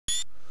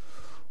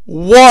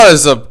What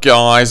is up,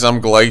 guys?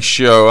 I'm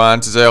Glacio,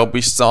 and today I'll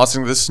be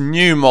starting this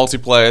new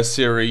multiplayer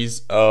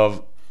series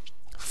of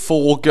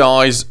Fall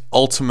Guys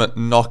Ultimate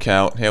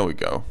Knockout. Here we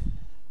go.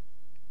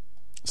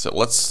 So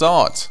let's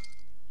start.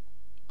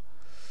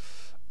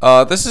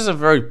 This is a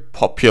very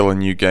popular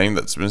new game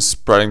that's been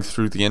spreading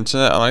through the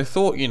internet, and I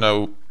thought,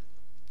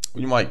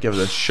 we might give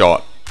it a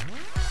shot.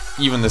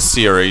 Even the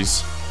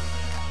series.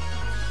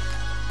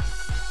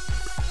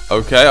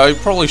 Okay, I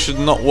probably should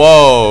not.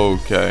 Whoa,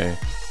 okay.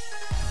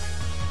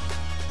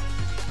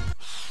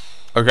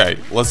 Okay,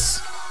 let's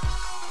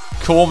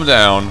calm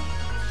down.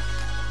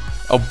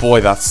 Oh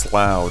boy, that's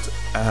loud.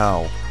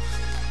 Ow.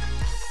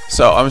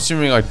 So, I'm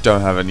assuming I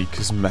don't have any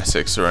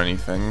cosmetics or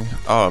anything.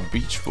 Oh,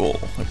 beach ball.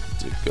 I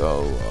did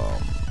go,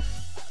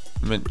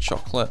 mint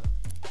chocolate.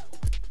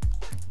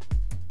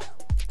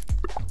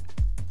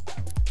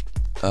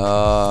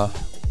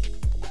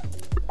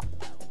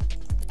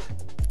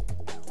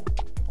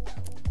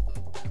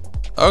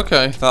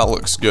 Okay, that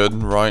looks good,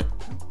 right.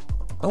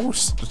 Oh,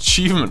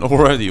 achievement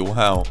already,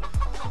 wow.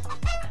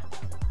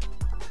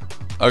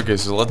 Okay,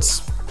 so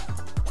what's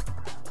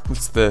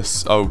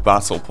this? Oh,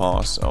 battle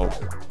pass. Oh.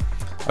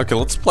 Okay,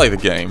 let's play the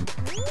game.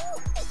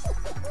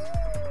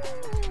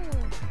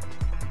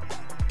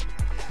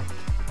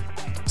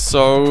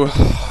 So,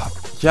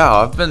 yeah,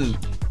 I've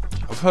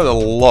heard a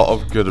lot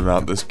of good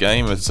about this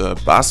game. It's a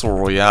battle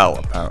royale,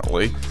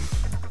 apparently.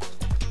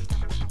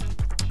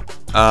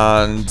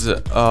 And,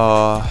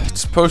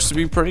 it's supposed to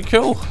be pretty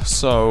cool,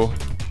 so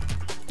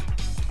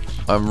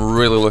I'm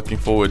really looking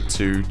forward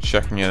to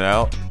checking it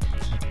out.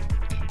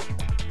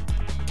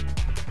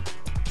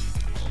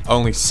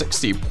 Only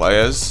 60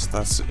 players,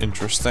 that's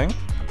interesting.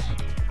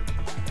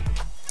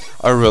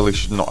 I really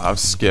should not have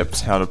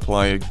skipped how to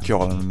play.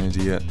 God, I'm an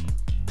idiot.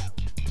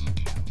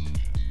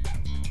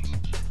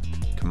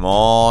 Come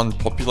on,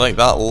 populate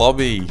that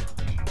lobby.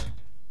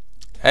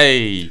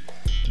 Hey,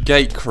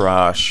 gate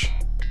crash.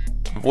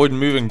 Avoid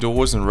moving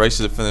doors and race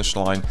to the finish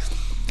line.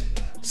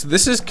 So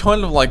this is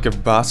kind of like a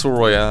battle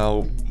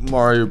royale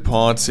Mario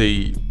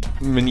Party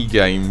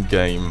minigame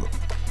game.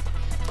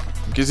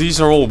 Because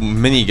these are all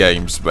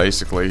mini-games,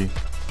 basically,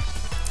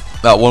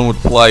 that one would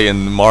play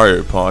in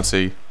Mario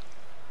Party.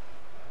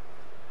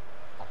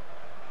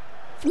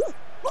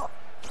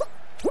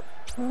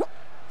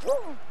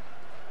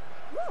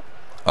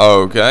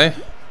 Okay.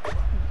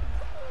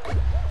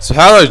 So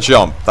how do I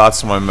jump?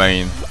 That's my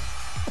main.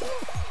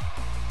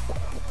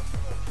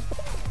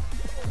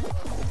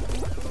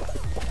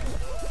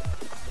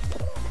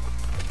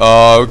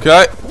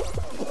 Okay.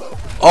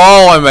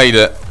 Oh, I made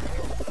it.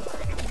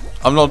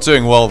 I'm not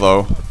doing well,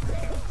 though.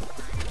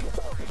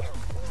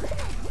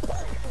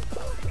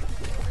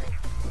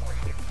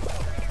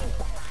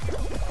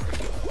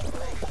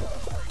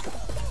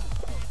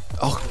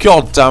 Oh,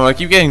 god damn it, I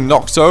keep getting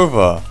knocked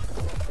over.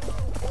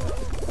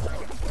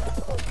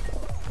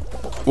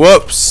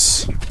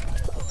 Whoops.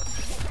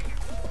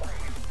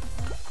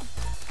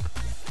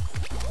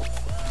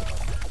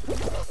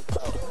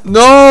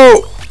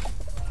 No!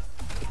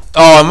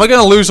 Oh, am I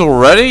gonna lose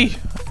already?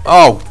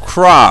 Oh,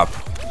 crap.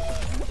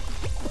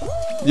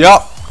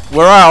 Yup,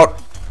 we're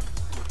out.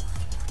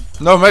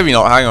 No, maybe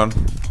not, hang on.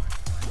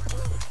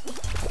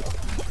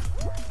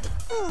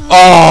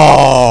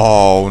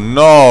 Oh,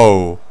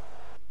 no.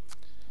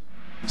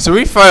 So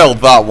we failed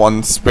that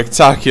one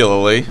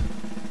spectacularly.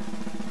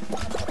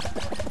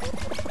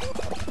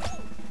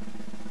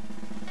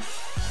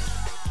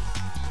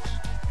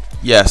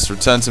 Yes,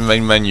 return to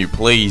main menu,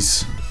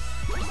 please.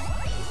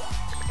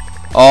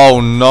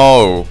 Oh,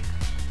 no.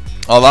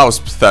 Oh, that was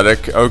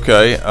pathetic.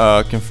 Okay,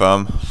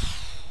 confirm.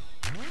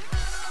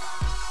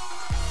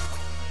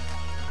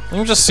 Let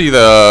me just see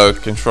the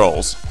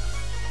controls.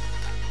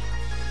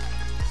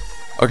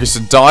 Okay, so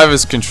dive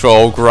is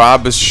control,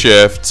 grab is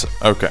shift.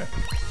 Okay.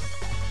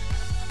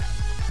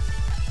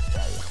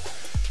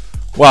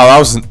 Wow, that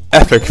was an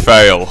epic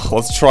fail.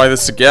 Let's try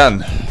this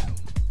again.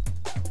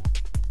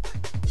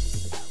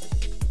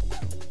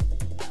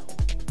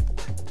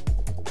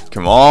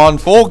 Come on,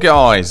 Fall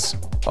Guys.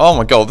 Oh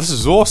my god, this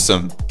is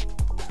awesome.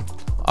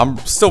 I'm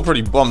still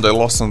pretty bummed I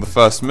lost on the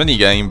first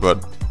minigame,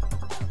 but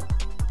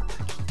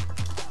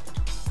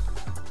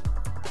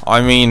I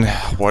mean,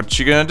 what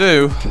you gonna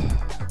do?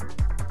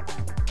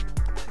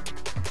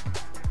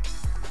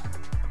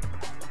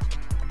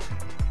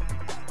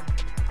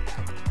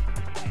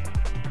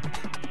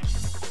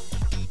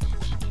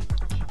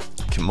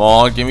 Come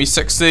on, give me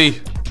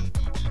 60.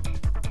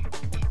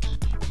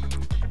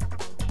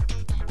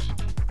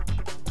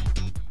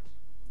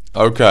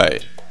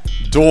 Okay.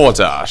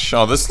 DoorDash.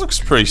 Oh, this looks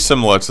pretty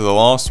similar to the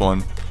last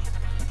one.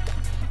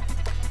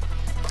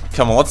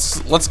 Come on,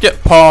 let's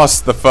get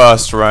past the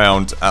first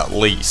round at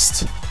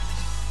least.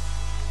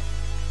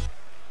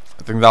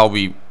 I think that'll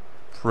be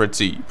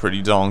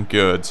pretty darn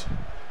good.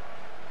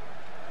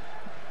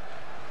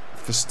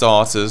 For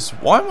starters,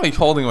 why am I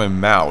holding my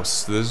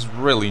mouse? There's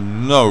really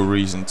no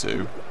reason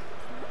to.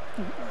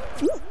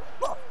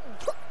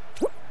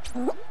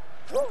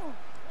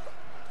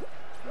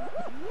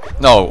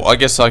 No, I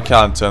guess I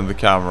can't turn the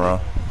camera.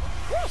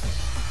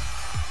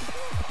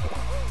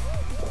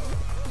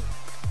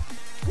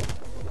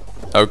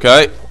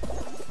 Okay.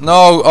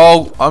 No,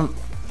 oh,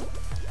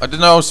 I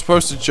didn't know I was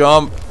supposed to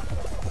jump.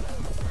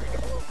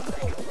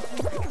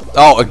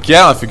 Oh,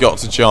 again I forgot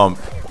to jump.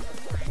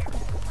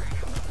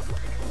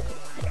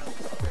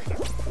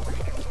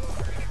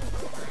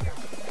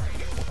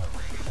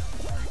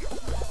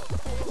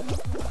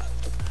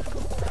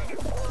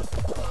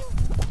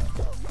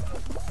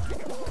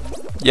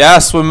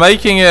 Yes, we're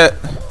making it.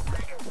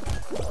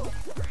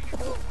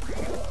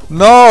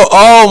 No,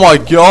 oh my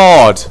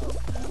god.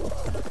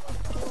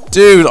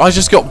 Dude, I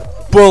just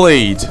got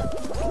bullied.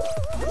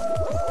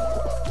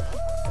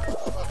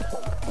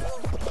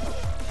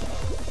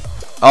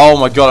 Oh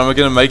my god, am I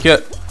gonna make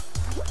it?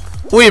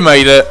 We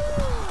made it.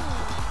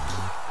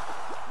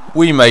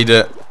 We made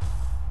it.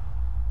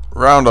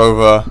 Round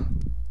over.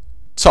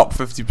 Top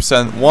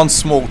 50%. One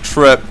small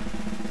trip.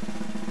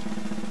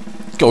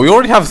 God, we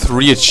already have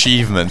 3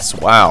 achievements.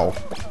 Wow.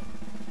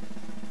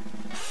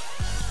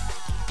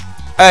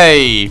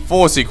 Hey,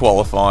 40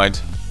 qualified.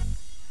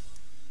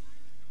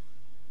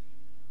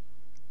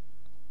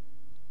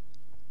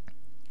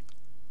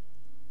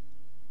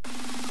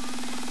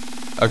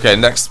 Okay,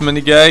 next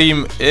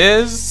minigame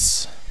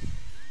is...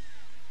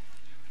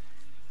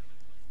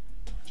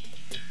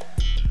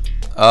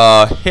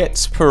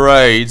 Hit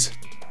Parade.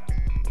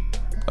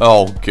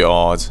 Oh,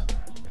 God.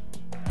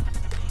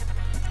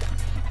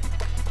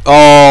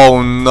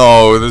 Oh,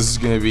 no, this is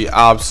gonna be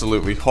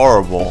absolutely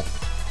horrible.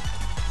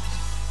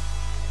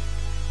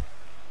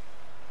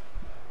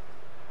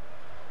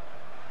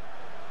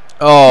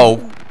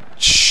 Oh,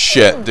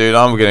 shit, dude,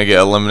 I'm gonna get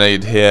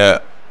eliminated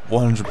here.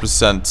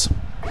 100%.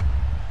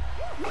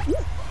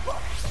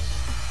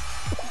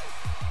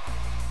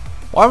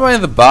 Why am I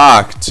in the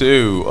back,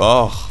 too?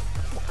 Oh.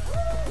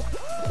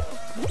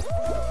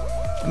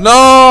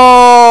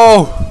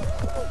 No!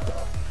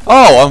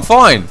 Oh, I'm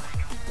fine.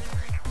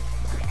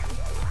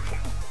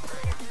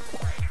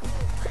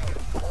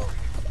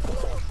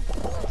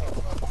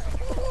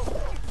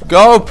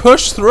 Go,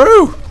 push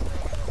through!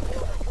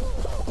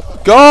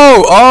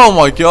 Go! Oh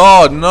my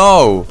god,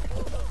 no!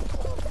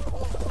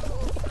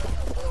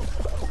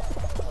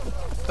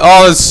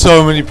 Oh, there's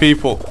so many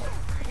people.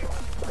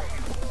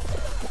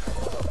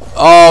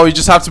 Oh, you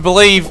just have to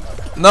believe.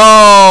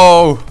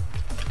 No!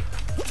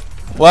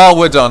 Well,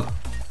 we're done.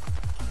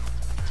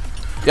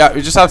 Yeah,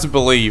 you just have to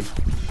believe.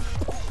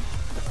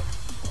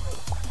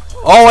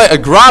 Oh wait, I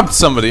grabbed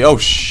somebody. Oh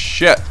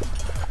shit.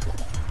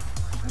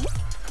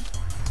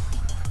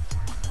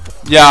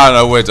 Yeah, I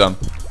know, we're done.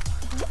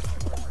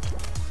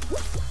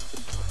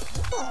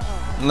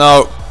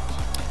 No.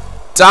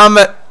 Damn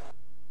it.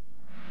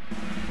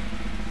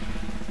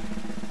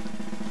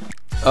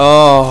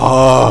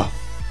 Oh.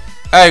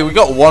 Hey, we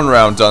got 1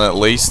 round done at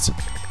least.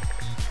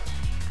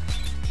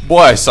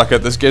 Boy, I suck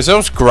at this game. So I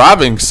was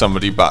grabbing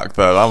somebody back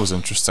there. That was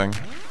interesting.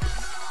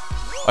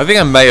 I think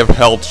I may have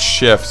held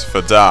shift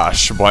for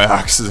dash by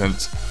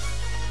accident.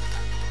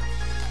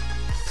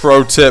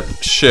 Pro tip,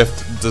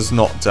 shift does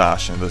not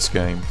dash in this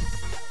game.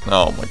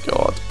 Oh my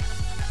god.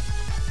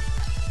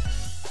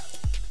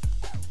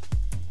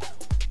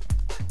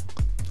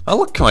 I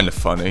look kind of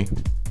funny.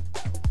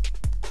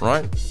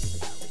 Right?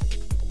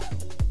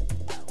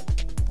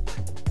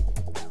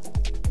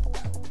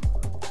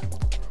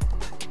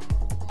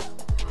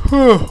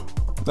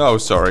 Oh,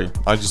 sorry.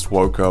 I just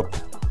woke up.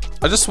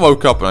 I just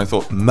woke up and I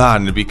thought,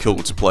 man, it'd be cool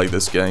to play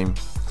this game.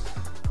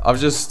 I've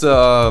just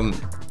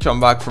come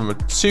back from a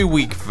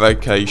 2-week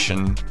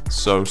vacation,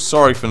 so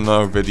sorry for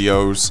no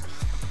videos.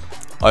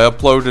 I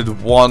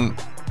uploaded 1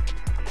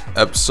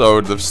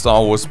 episode of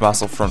Star Wars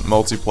Battlefront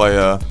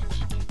multiplayer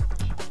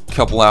a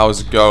couple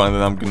hours ago, and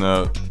then I'm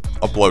gonna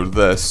upload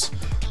this.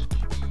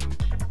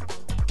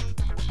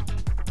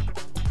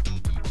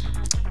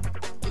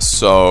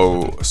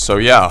 So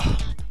yeah.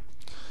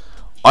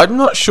 I'm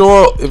not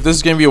sure if this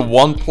is going to be a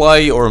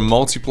 1-play or a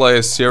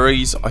multiplayer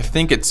series. I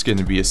think it's going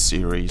to be a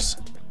series.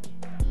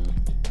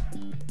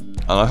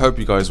 And I hope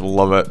you guys will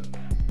love it.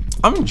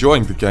 I'm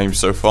enjoying the game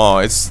so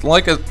far. It's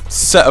like a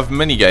set of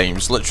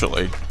mini-games,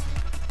 literally.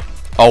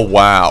 Oh,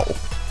 wow.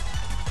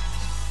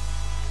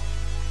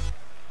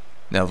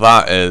 Now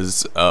that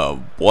is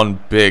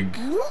one big,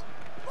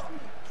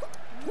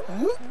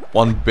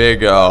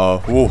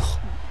 ooh.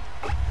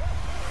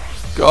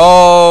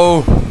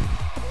 Go!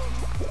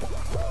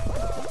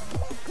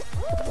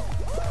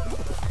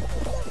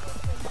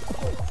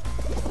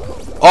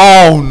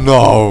 Oh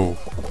no!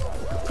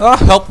 That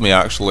helped me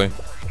actually.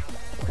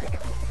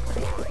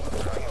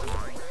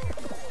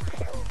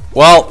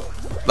 Well,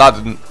 that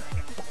didn't.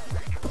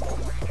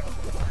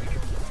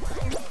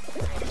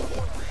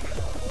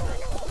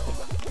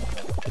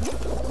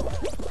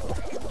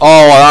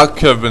 Oh, that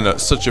could have been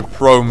such a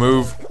pro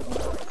move.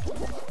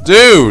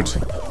 Dude!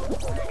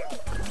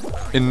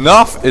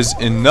 Enough is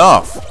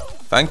enough.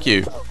 Thank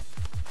you.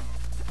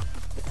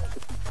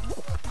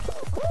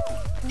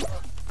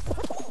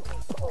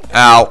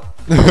 Ow.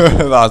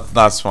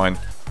 That's fine.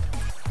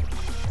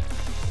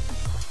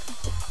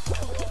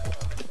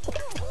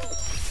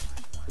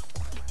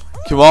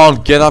 Come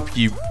on, get up,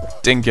 you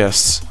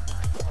dingus.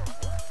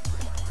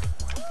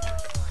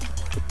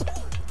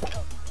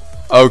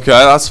 Okay,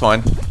 that's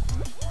fine.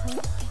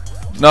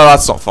 No,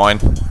 that's not fine.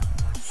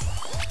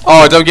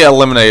 Oh, I don't get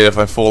eliminated if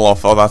I fall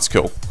off. Oh, that's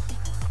cool.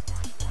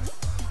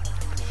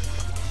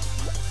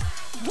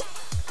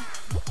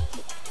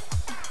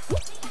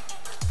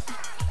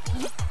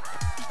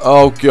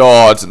 Oh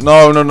god.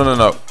 No, no, no, no,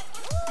 no.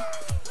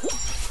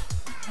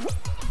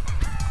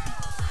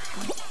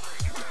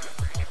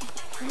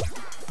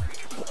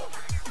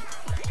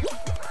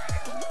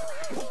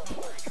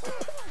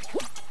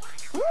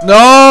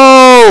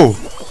 No!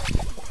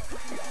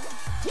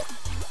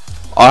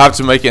 I have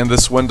to make it in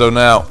this window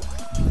now.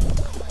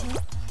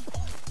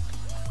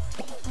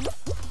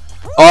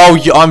 Oh,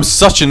 yeah, I'm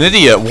such an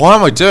idiot. Why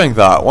am I doing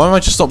that? Why am I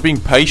just not being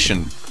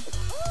patient?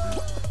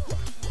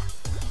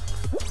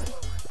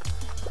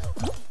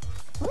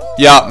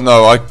 Yeah,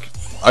 no,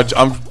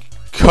 I'm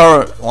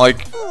current,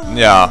 like,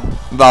 yeah,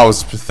 that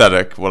was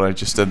pathetic what I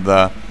just did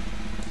there.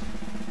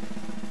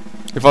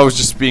 If I was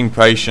just being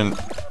patient.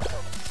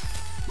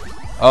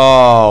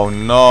 Oh,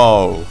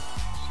 no.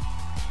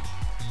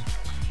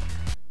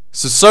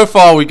 So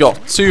far we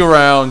got 2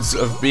 rounds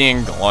of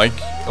being, like,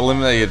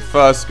 eliminated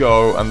first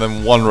go, and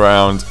then 1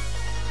 round.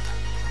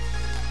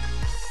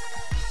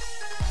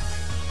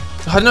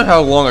 I don't know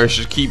how long I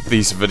should keep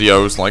these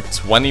videos, like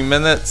 20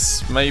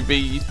 minutes,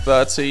 maybe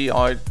 30,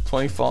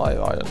 25,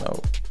 I don't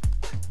know.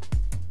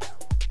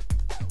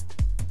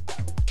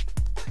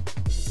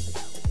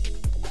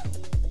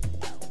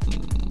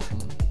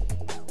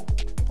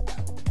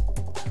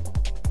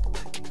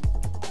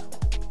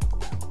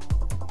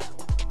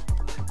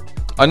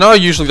 I know I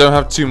usually don't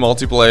have 2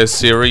 multiplayer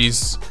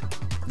series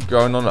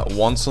going on at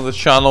once on the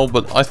channel,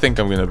 but I think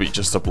I'm going to be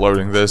just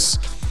uploading this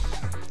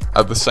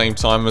at the same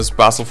time as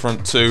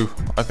Battlefront 2.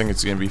 I think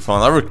it's going to be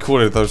fun. I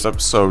recorded those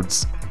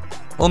episodes,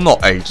 well,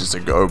 not ages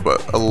ago,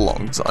 but a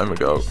long time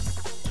ago.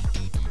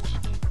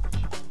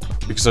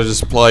 Because I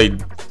just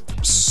played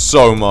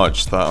so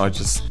much that I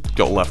just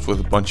got left with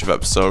a bunch of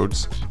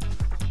episodes.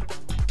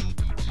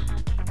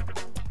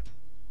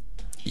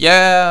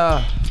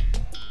 Yeah!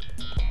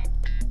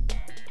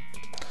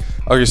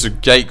 Okay, so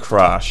gate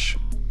crash.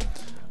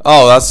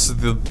 Oh, that's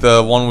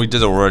the one we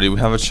did already. We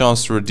have a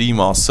chance to redeem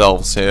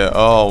ourselves here.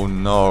 Oh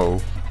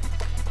no.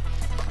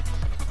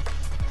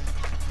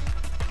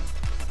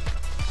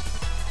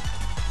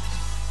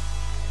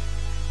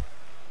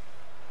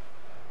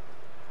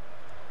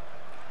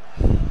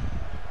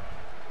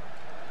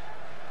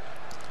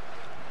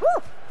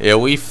 Here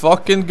we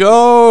fucking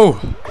go.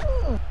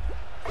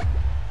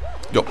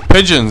 Got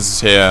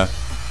pigeons here.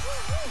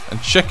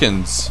 And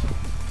chickens.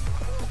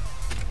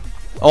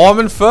 Oh, I'm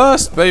in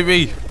first,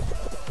 baby.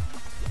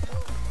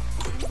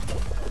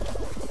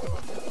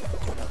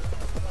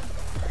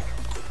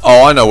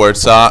 Oh, I know where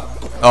it's at.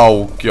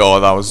 Oh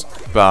god, that was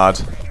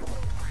bad.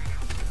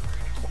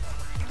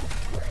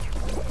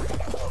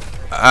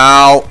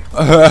 Ow.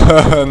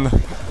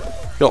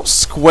 Got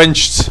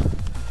squinched.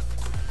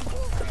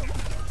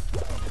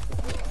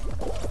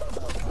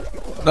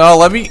 No,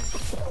 let me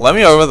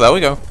over. There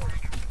we go.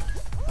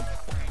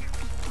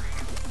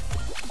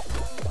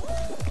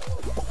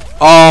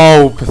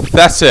 Oh,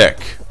 pathetic.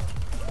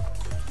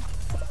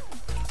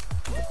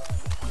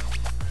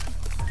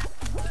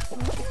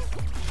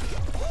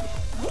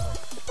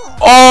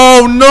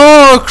 Oh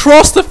no!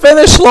 Across the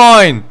finish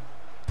line!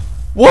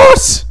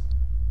 What?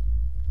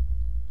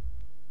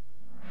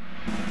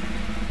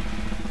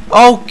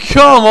 Oh,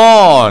 come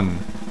on!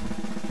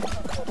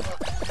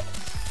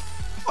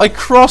 I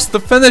crossed the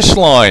finish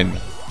line!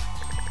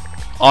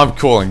 I'm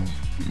calling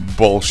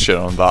bullshit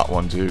on that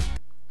one, dude.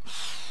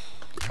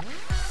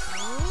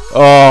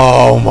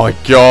 Oh my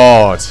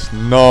god,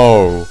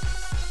 no.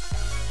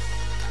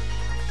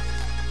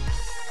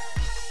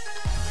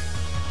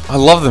 I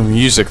love the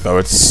music though,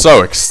 it's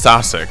so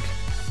ecstatic.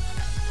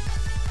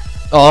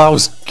 Oh, that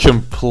was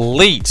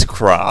complete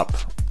crap.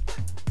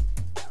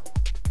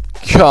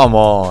 Come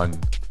on.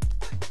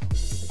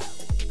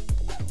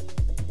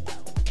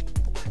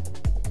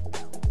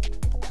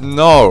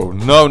 No,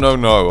 no, no,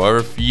 no, I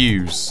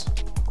refuse.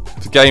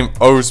 The game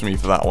owes me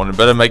for that one, it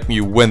better make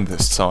me win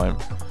this time.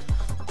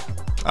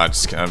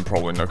 I'm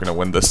probably not gonna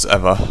win this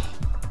ever.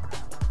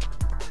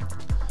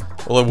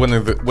 Although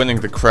winning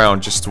the crown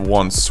just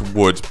once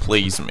would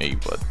please me,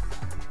 but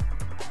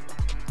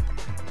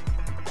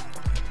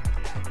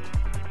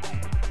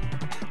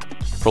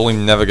probably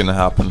never gonna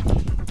happen.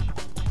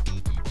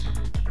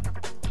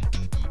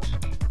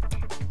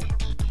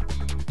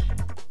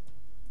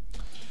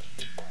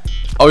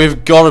 Oh,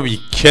 you've gotta be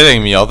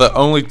kidding me, are there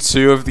only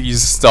 2 of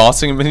these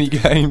starting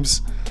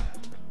minigames?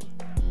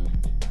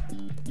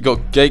 You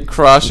got Gate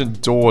Crash and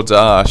Door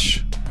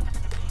Dash.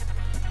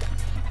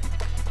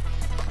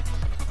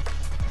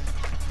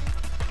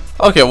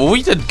 Okay, well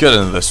we did good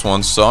in this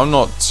one, so I'm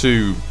not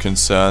too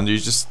concerned. You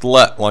just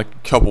let like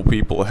a couple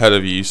people ahead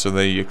of you so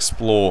they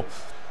explore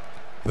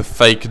the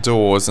fake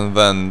doors and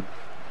then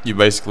you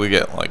basically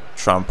get like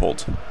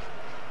trampled.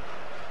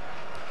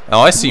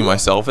 Now I see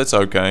myself, it's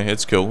okay,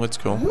 it's cool, it's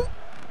cool.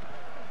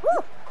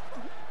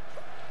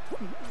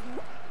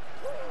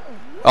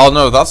 Oh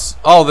no, that's...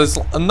 Oh, there's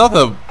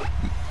another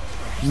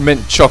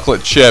mint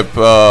chocolate chip,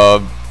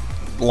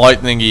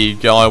 lightning-y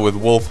guy with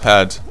wolf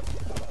head.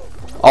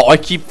 Oh, I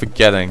keep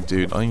forgetting,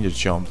 dude. I need to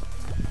jump.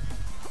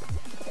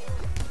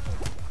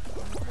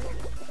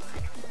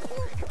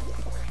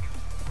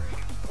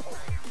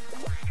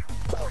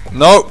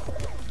 No!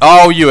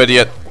 Oh, you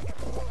idiot.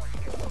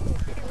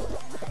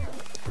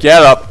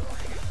 Get up.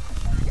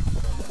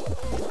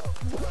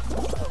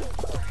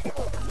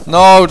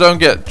 No, don't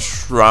get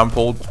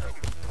trampled.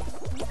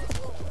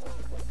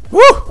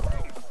 Woo!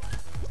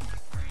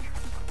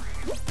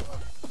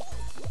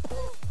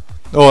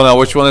 Oh no,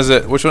 which one is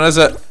it? Which one is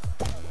it?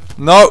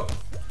 No!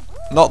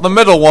 Not the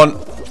middle one.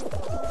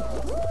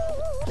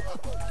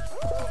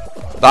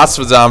 That's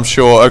for damn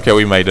sure. Okay,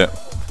 we made it.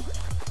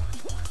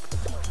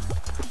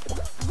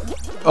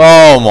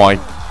 Oh my.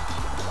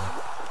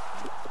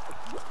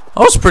 I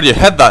was pretty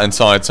ahead that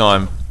entire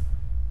time.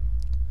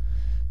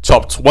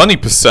 Top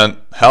 20%.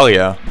 Hell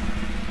yeah.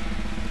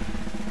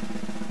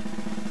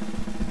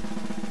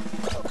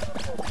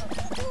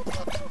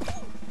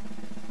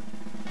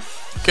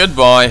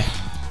 Goodbye.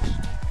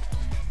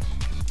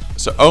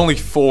 So only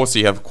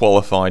 40 have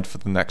qualified for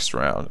the next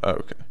round.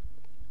 Oh, okay.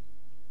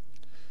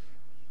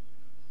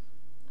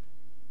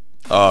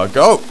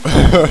 Go.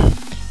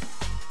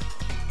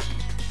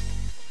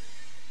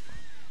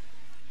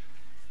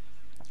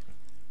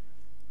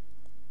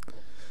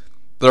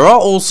 There are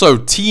also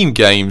team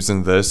games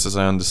in this, as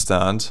I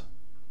understand.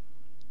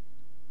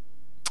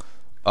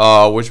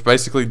 Which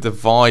basically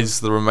divides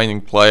the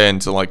remaining player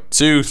into like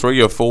 2,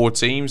 3, or 4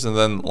 teams, and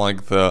then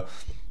like the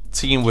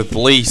team with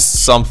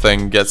least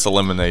something gets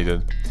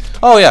eliminated.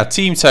 Oh yeah,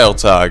 team tail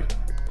tag.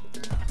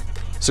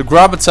 So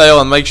grab a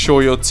tail and make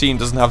sure your team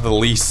doesn't have the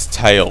least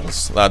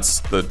tails. That's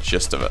the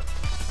gist of it.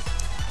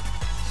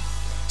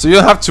 So you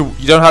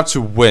don't have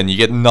to win. You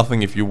get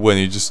nothing if you win.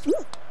 You just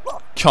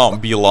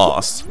can't be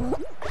last.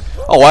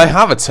 Oh, I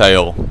have a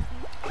tail.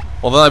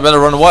 Well, then I better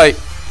run away.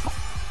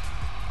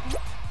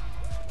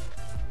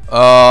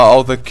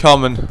 Oh, they're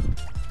coming.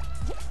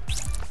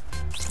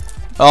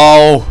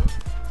 Oh.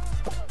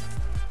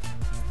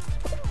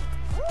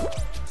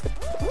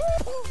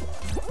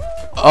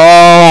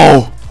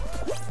 Oh.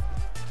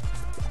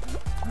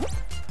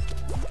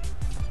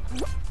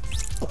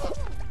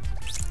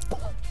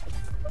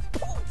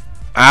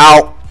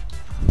 Ow.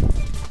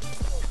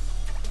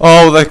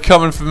 Oh, they're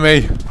coming for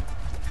me.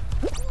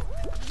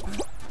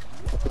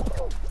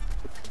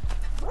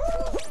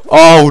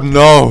 Oh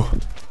no!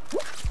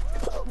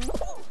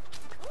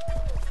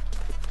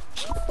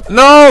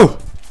 No!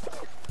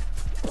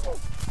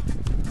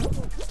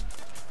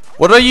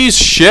 Would I use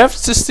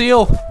shift to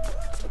steal?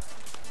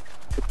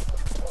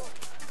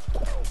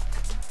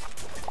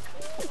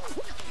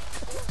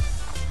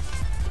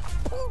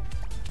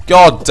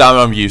 God damn it,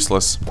 I'm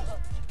useless.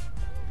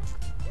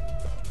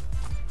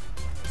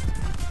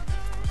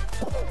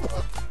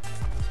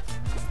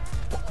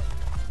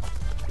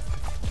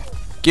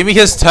 Give me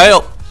his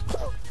tail!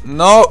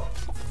 No!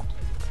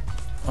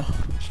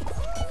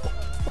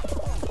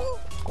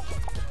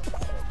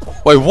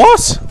 Wait,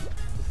 what?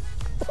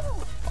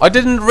 I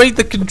didn't read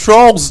the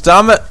controls,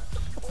 damn it!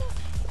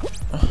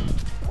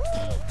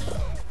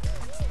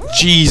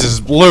 Jesus,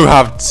 blue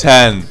have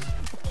 10.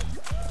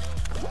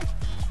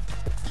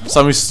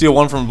 Somebody steal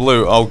one from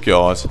blue, oh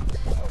god.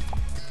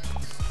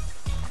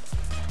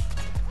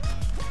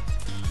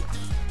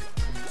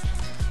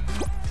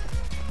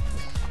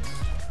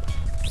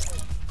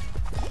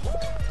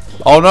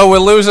 Oh no, we're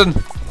losing.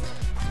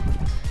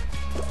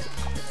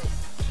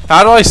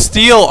 How do I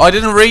steal? I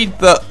didn't read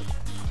the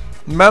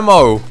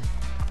memo.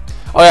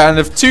 Oh yeah, and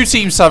if 2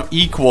 teams have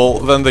equal,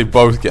 then they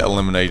both get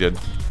eliminated.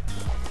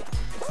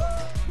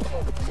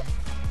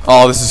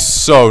 Oh, this is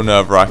so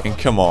nerve-wracking.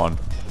 Come on.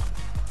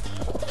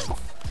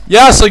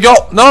 Yes, I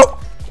got... No!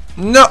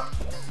 No!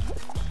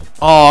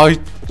 Oh, I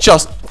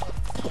just...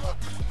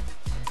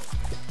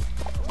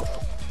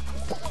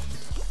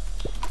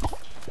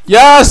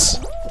 Yes!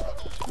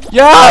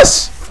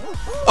 Yes!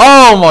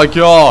 Oh my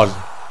god.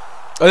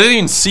 I didn't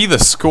even see the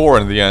score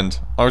in the end.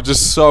 I was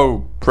just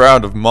so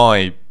proud of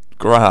my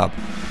grab.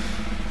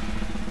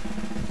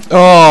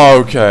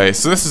 Oh, okay.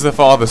 So this is the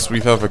farthest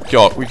we've ever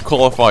got. We've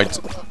qualified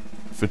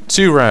for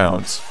 2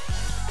 rounds.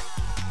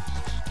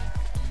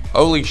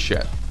 Holy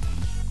shit.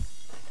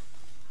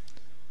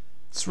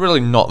 It's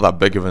really not that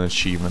big of an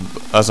achievement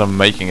as I'm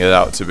making it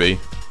out to be.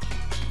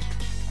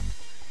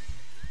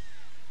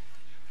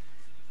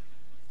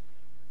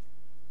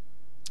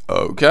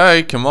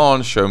 Okay, come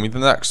on, show me the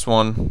next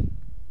one.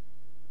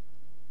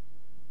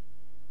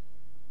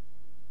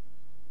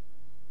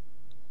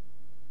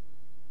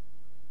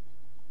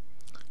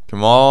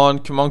 Come on,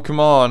 come on, come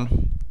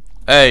on.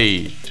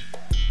 Hey.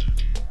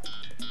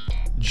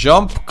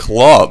 Jump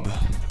club.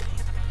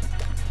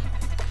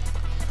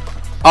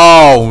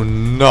 Oh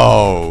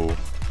no.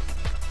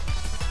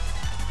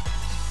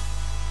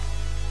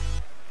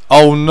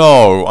 Oh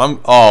no.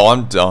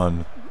 I'm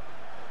done.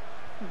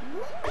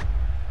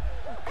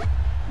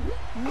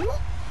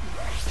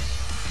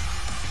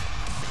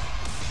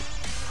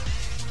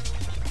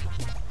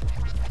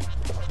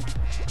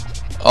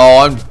 Oh,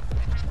 I'm...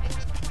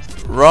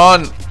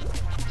 Run!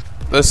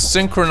 They're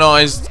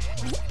synchronized.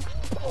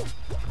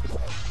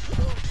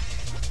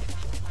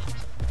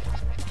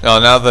 Oh,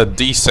 now they're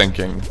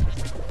desyncing.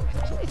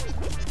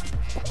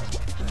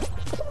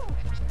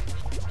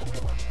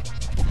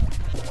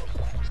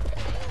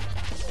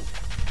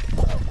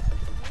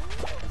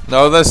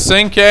 No, they're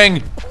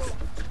sinking!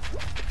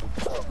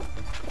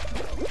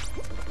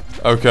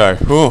 Okay,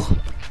 whew.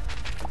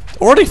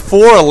 Already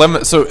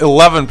 4 so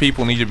 11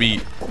 people need to be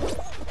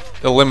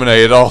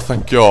eliminated. Oh,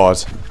 thank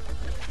God.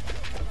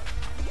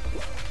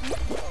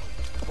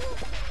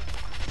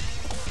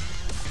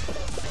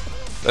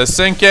 They're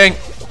sinking.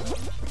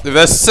 If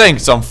they're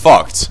synced, I'm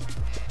fucked.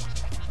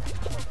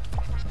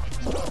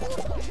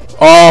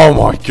 Oh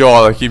my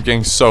God, I keep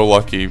getting so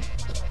lucky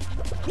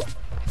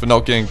for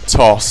not getting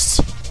tossed.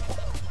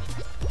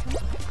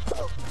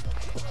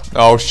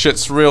 Oh,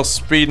 shit's real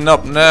speeding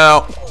up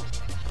now.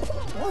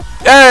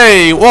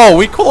 Hey! Whoa,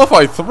 we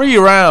qualified 3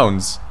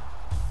 rounds.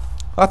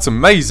 That's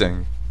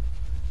amazing.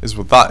 Is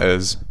what that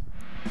is.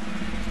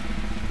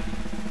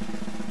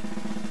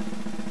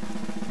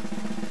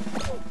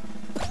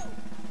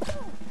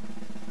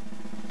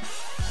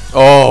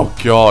 Oh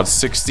God,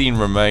 16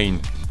 remain.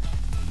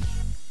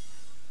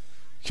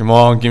 Come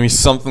on, give me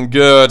something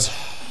good.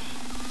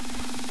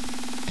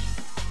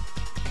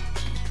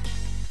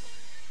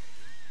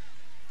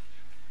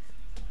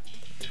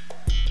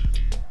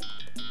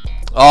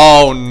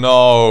 Oh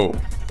no.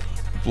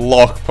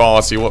 Block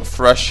party, what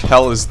fresh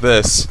hell is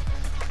this?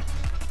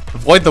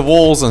 Avoid the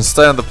walls and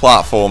stay on the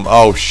platform.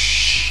 Oh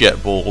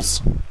shit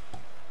balls.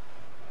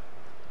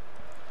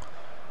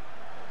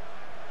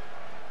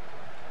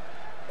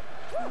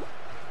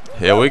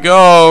 Here we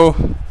go.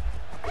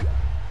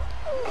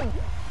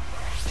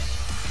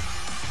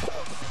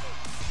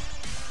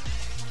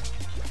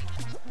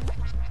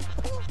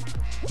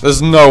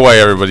 There's no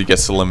way everybody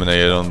gets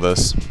eliminated on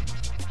this.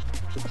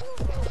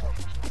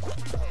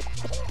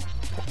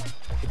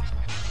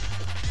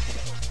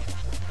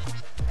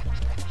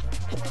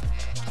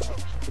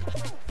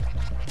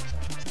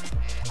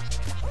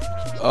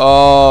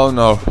 Oh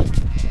no.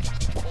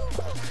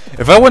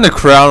 If I win a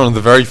crown on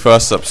the very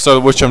first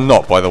episode, which I'm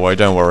not by the way,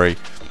 don't worry.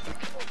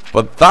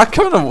 But that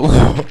kind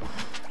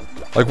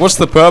of... like, what's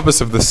the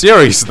purpose of the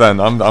series then?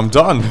 I'm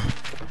done.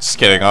 Just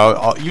kidding.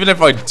 I'll, even if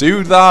I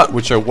do that,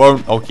 which I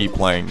won't, I'll keep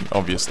playing,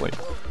 obviously.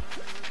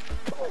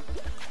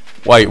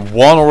 Wait,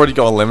 1 already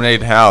got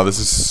eliminated? How? This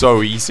is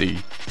so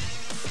easy.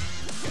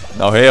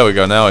 Now here we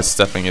go. Now it's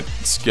stepping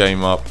its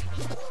game up.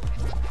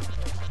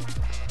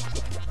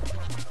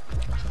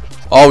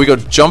 Oh, we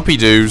got jumpy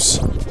doos.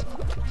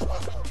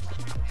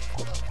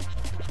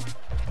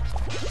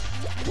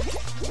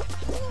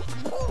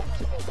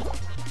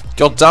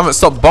 God damn it,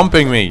 stop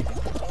bumping me.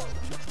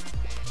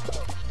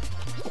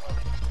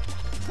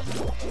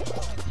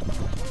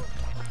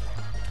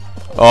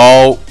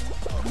 Oh.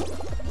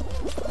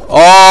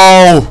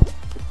 Oh.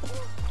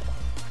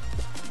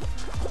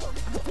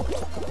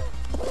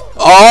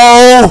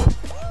 Oh.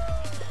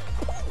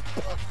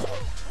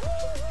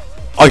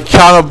 I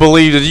cannot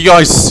believe it. Did you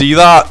guys see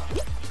that?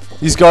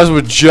 These guys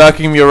were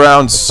jerking me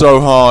around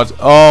so hard.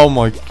 Oh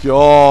my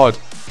God.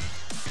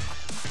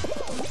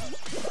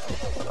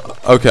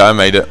 Okay, I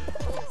made it.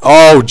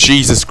 Oh,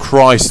 Jesus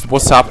Christ.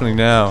 What's happening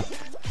now?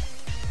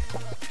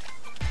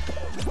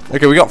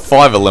 Okay, we got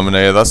 5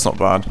 eliminated. That's not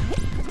bad.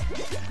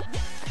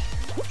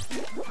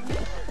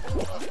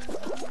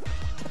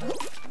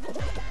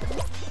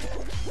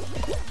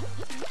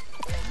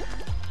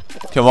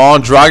 Come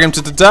on, drag him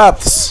to the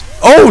depths.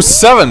 Oh,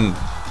 7.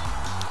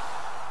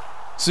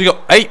 So you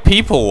got 8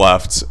 people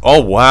left.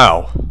 Oh,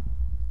 wow.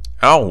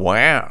 Oh,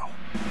 wow.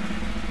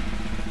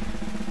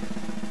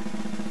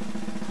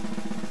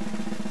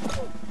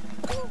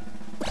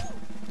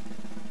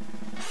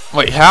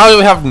 Wait, how do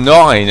we have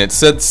 9? It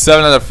said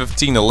 7 out of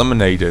 15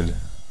 eliminated.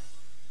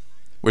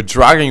 We're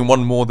dragging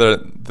one more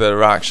than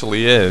there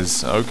actually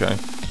is. Okay.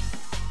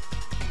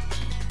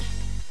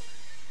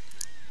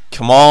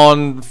 Come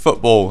on,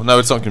 football. No,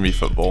 it's not going to be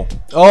football.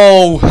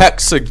 Oh,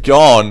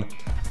 hexagon.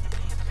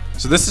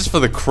 So this is for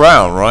the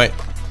crown, right?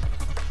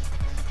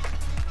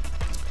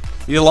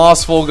 The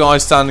last 4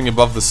 guys standing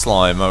above the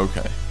slime.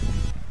 Okay.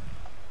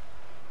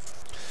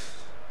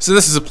 So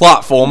this is a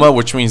platformer,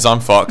 which means I'm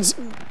fucked.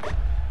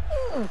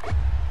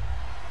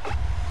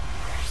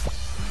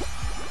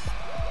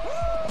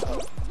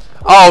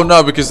 Oh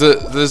no, because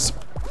there's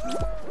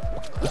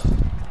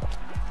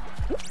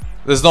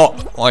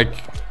not like...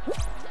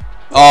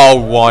 Oh,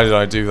 why did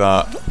I do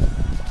that?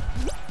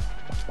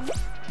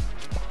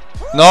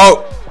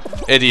 No!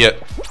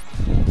 Idiot.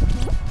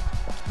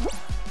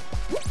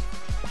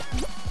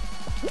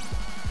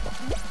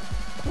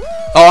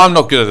 Oh, I'm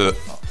not good at it.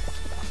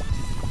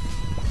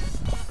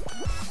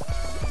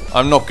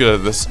 I'm not good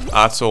at this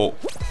at all.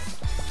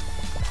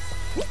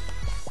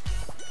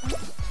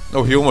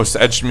 Oh, he almost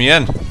edged me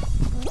in.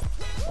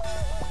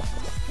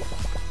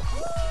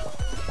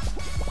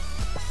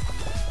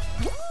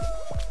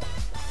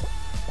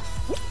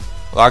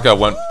 That guy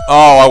went...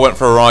 Oh, I went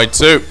for a ride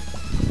too.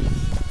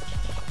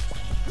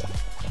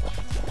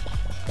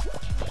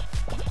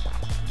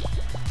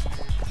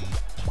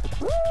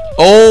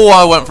 Oh,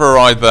 I went for a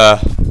ride there.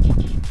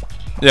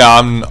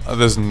 Yeah,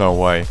 there's no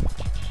way.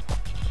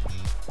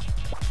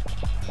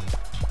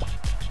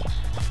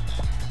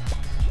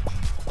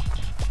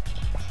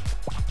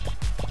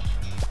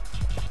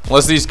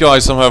 Unless these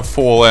guys somehow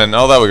fall in.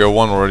 Oh, there we go.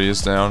 One already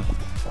is down.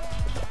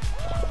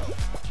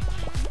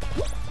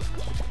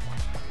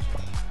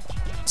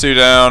 2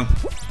 down.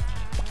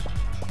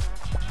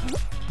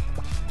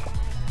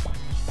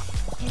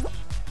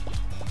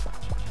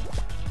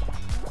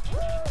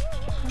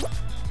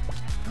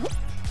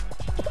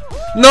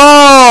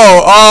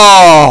 No!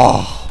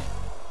 Oh!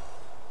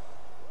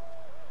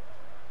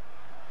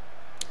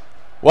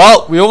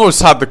 Well, we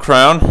almost had the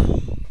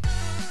crown.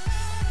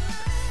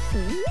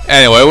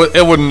 Anyway,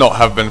 it would not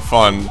have been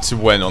fun to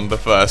win on the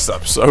first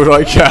episode,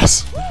 I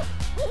guess.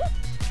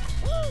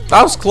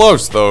 That was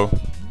close, though.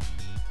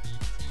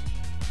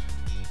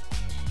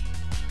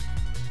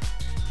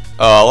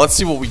 Let's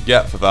see what we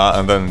get for that,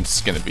 and then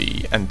it's gonna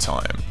be end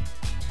time.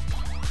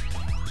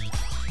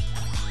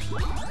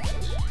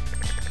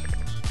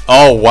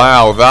 Oh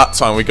wow, that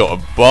time we got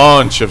a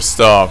bunch of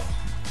stuff.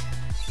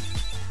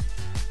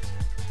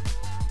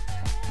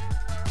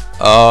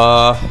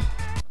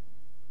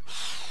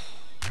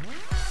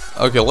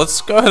 Okay,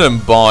 let's go ahead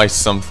and buy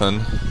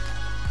something.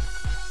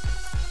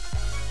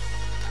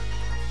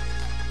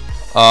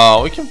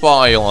 We can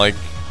buy, like,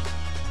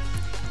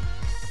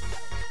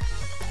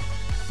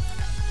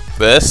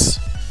 this.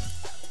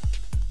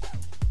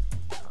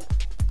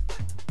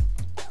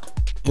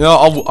 You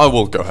know, I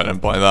will go ahead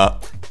and buy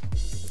that.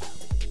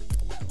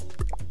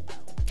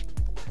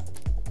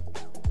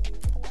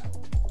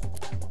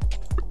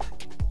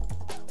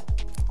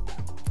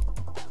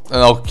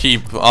 And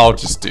I'll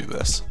just do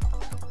this.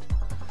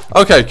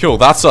 Okay, cool,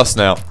 that's us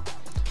now.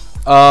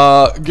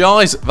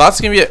 Guys,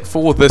 that's gonna be it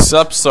for this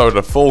episode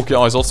of Fall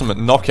Guys Ultimate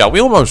Knockout. We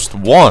almost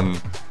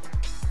won.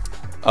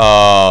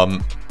 But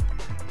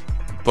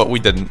we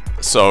didn't,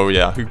 so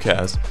yeah, who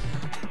cares?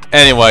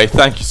 Anyway,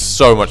 thank you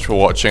so much for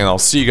watching, and I'll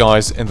see you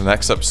guys in the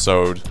next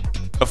episode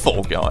of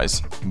Fall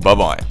Guys.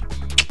 Bye-bye.